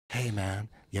Hey man,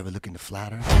 you ever look into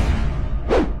flat Earth?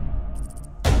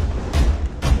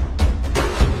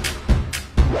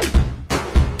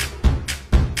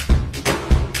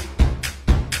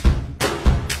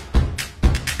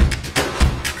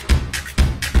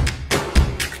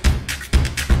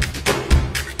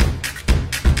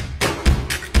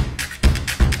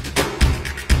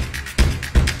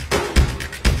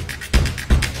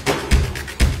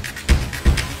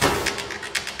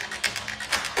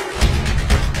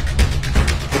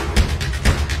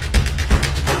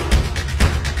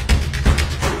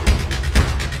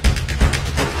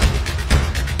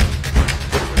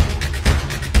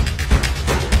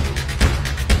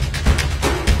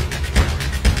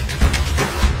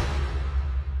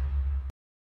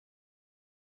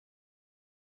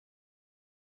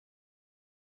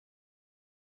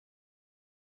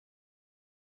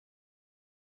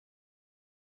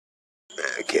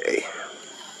 Okay.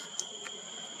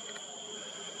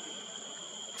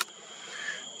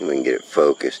 We can get it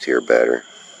focused here better.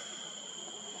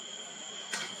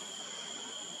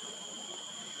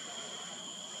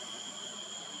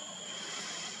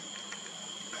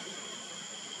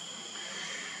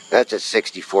 That's at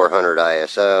 6400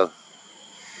 ISO.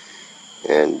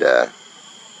 And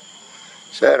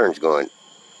Saturn's going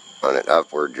on an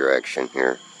upward direction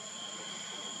here.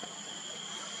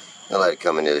 I'll let it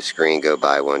come into the screen, go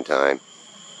by one time.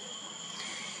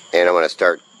 And I'm going to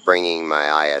start bringing my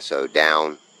ISO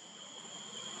down.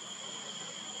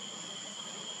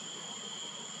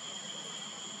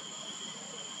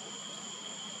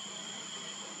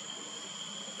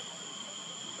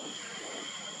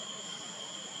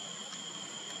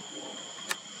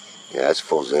 Yeah, that's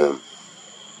full zoom.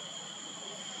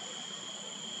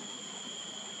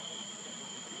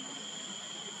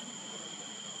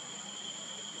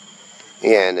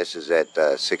 Yeah, and this is at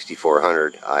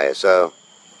 6400 ISO.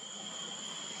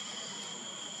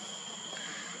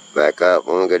 Back up.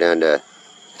 I'm going to go down to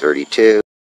 32.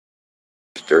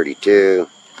 32.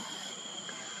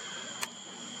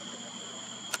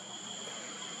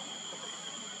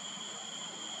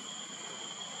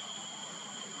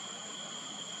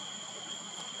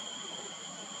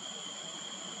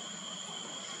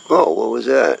 Oh, what was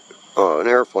that? Oh, an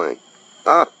airplane.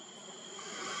 Ah,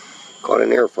 caught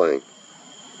an airplane.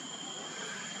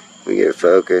 Let me get it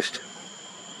focused.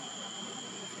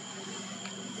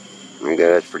 There you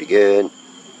go, that's pretty good.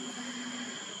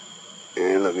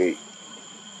 And let me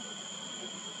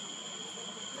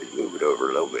move it over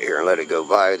a little bit here and let it go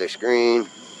by the screen.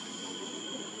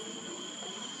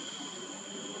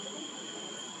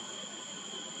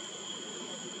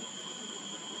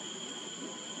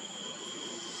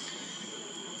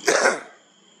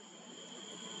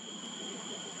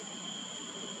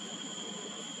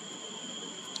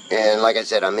 And like I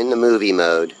said, I'm in the movie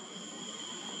mode.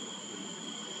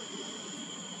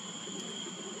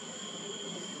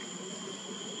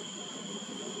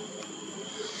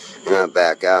 And I'll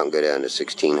back out and go down to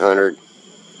 1600.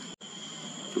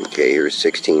 Okay, here's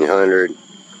 1600.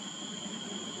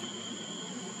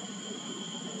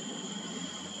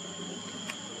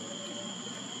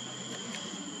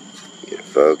 Get it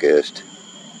focused.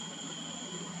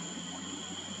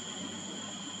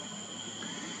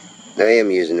 I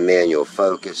am using the manual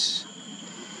focus.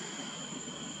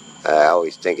 I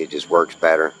always think it just works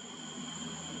better.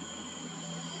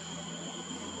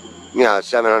 You know,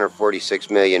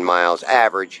 746 million miles,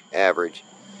 average.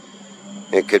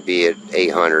 It could be at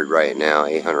 800 right now,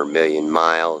 800 million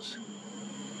miles,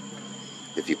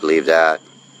 if you believe that.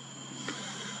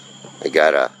 I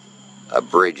got a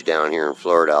bridge down here in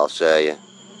Florida, I'll sell you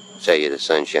the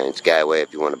Sunshine Skyway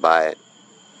if you want to buy it.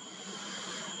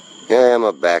 Yeah, I'm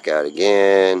going to back out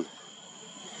again.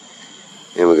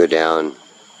 And we go down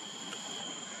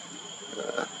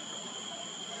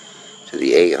to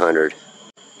the 800.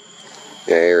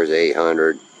 Yeah, here's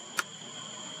 800.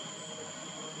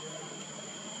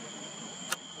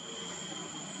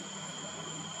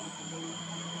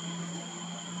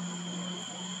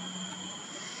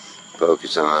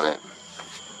 Focus on it.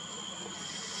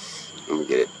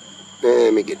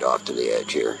 Let me get off to the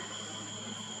edge here.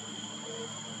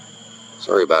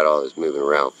 Sorry about all this moving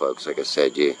around, folks. Like I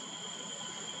said, a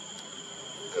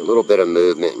little bit of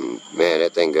movement and man,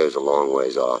 that thing goes a long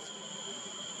ways off.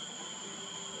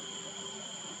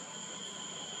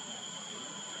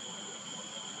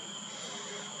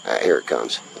 Alright, here it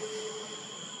comes.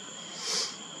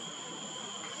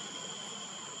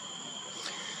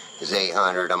 It's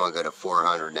 800. I'm going to go to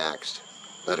 400 next.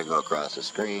 Let it go across the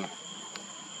screen.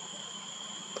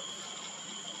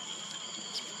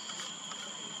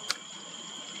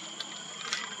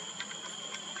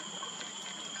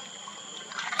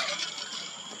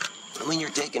 when you're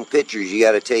taking pictures, you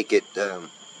got to take it, I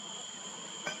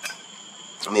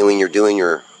mean, when you're doing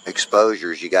your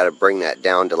exposures, you got to bring that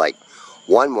down to like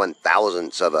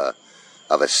 1/1000th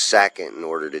of a second in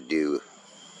order to do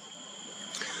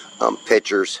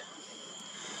pictures.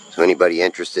 So anybody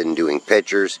interested in doing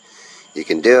pictures, you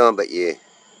can do them, but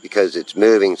because it's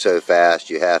moving so fast,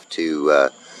 you have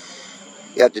to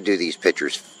do these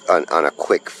pictures on a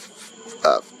quick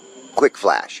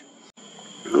flash.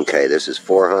 Okay, this is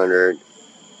 400.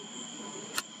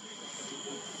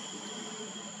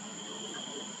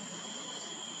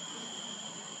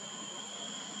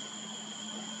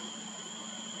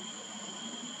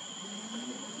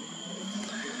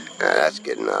 That's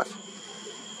good enough.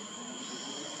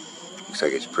 Looks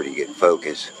like it's pretty good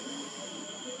focus.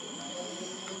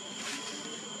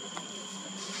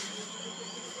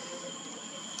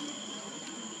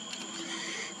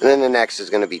 And then the next is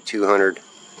going to be 200.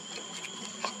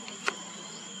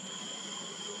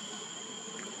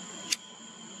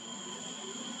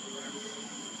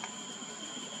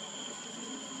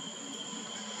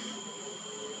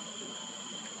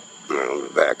 I'll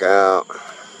back out.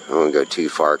 I don't go too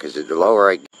far because the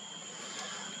lower I get.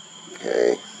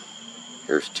 Okay,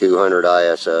 here's 200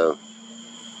 ISO.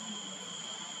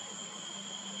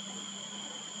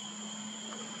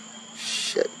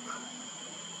 Shit.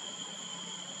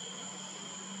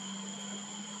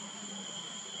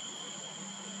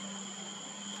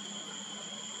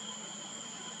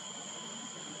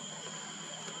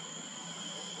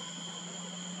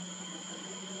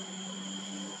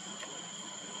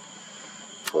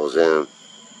 Full zoom.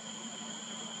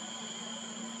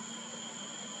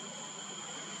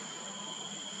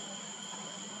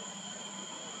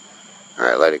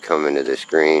 Alright, let it come into the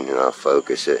screen and I'll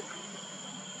focus it.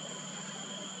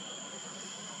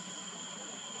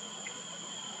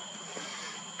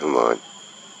 Come on.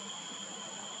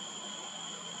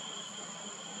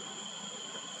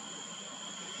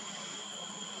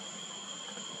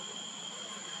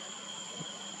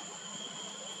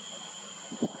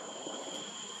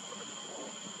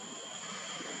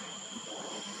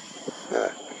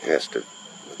 Has to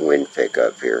wind pick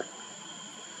up here.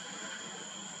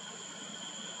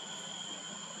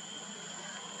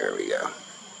 There we go.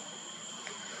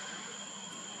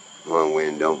 Come on,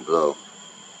 wind, don't blow.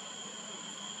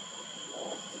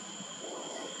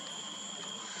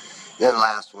 Then the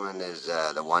last one is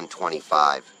the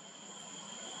 125.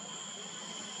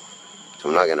 So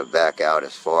I'm not going to back out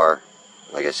as far.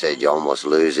 Like I said, you almost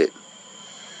lose it.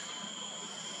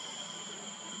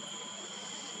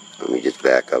 Let me just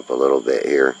back up a little bit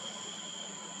here.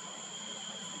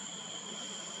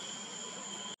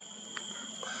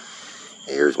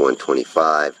 Here's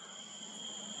 125.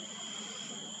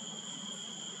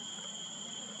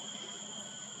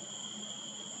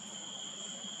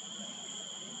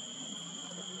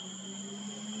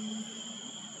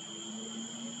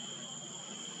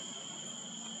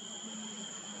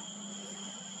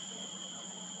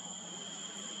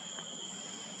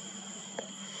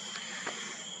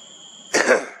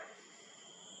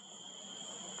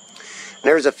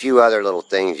 There's a few other little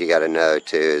things you got to know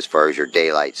too as far as your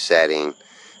daylight setting.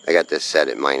 I got this set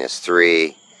at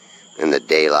 -3, and the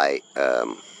daylight,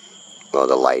 well,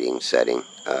 the lighting setting.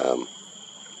 A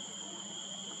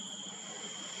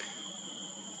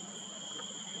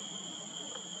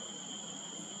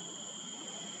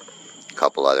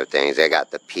couple other things. I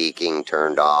got the peaking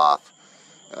turned off.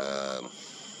 A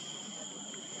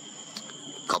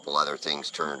couple other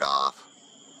things turned off.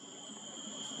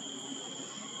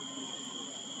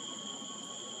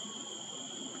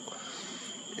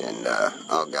 And,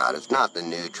 oh god, it's not the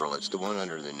neutral, it's the one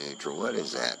under the neutral. What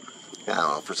is that? I don't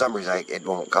know, for some reason it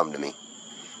won't come to me.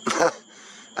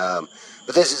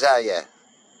 But this is how you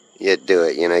do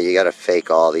it, you know, you gotta fake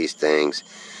all these things.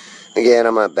 Again,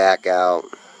 I'm gonna back out.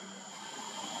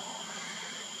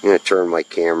 I'm gonna turn my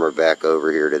camera back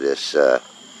over here to this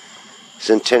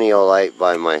Centennial light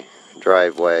by my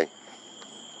driveway.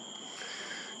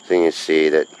 So you can see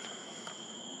that,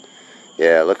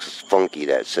 yeah, it looks funky,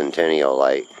 that Centennial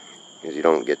light, because you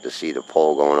don't get to see the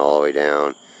pole going all the way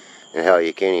down. And hell,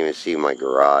 you can't even see my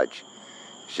garage.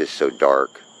 It's just so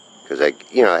dark, because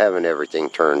having everything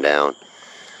turned down,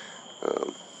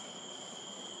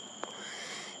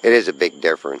 it is a big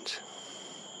difference.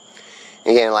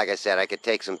 Again, like I said, I could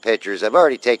take some pictures. I've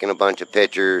already taken a bunch of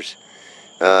pictures.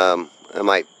 I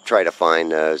might try to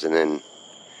find those and then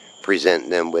present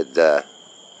them with the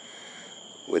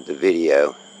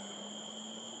video.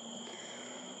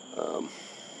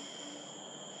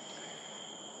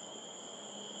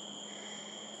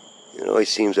 It always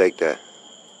seems like the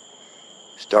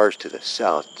stars to the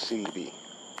south seem to be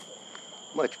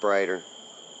much brighter.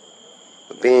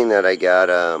 But being that I got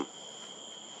a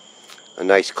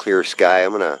nice clear sky,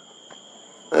 I'm gonna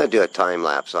do a time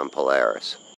lapse on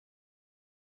Polaris.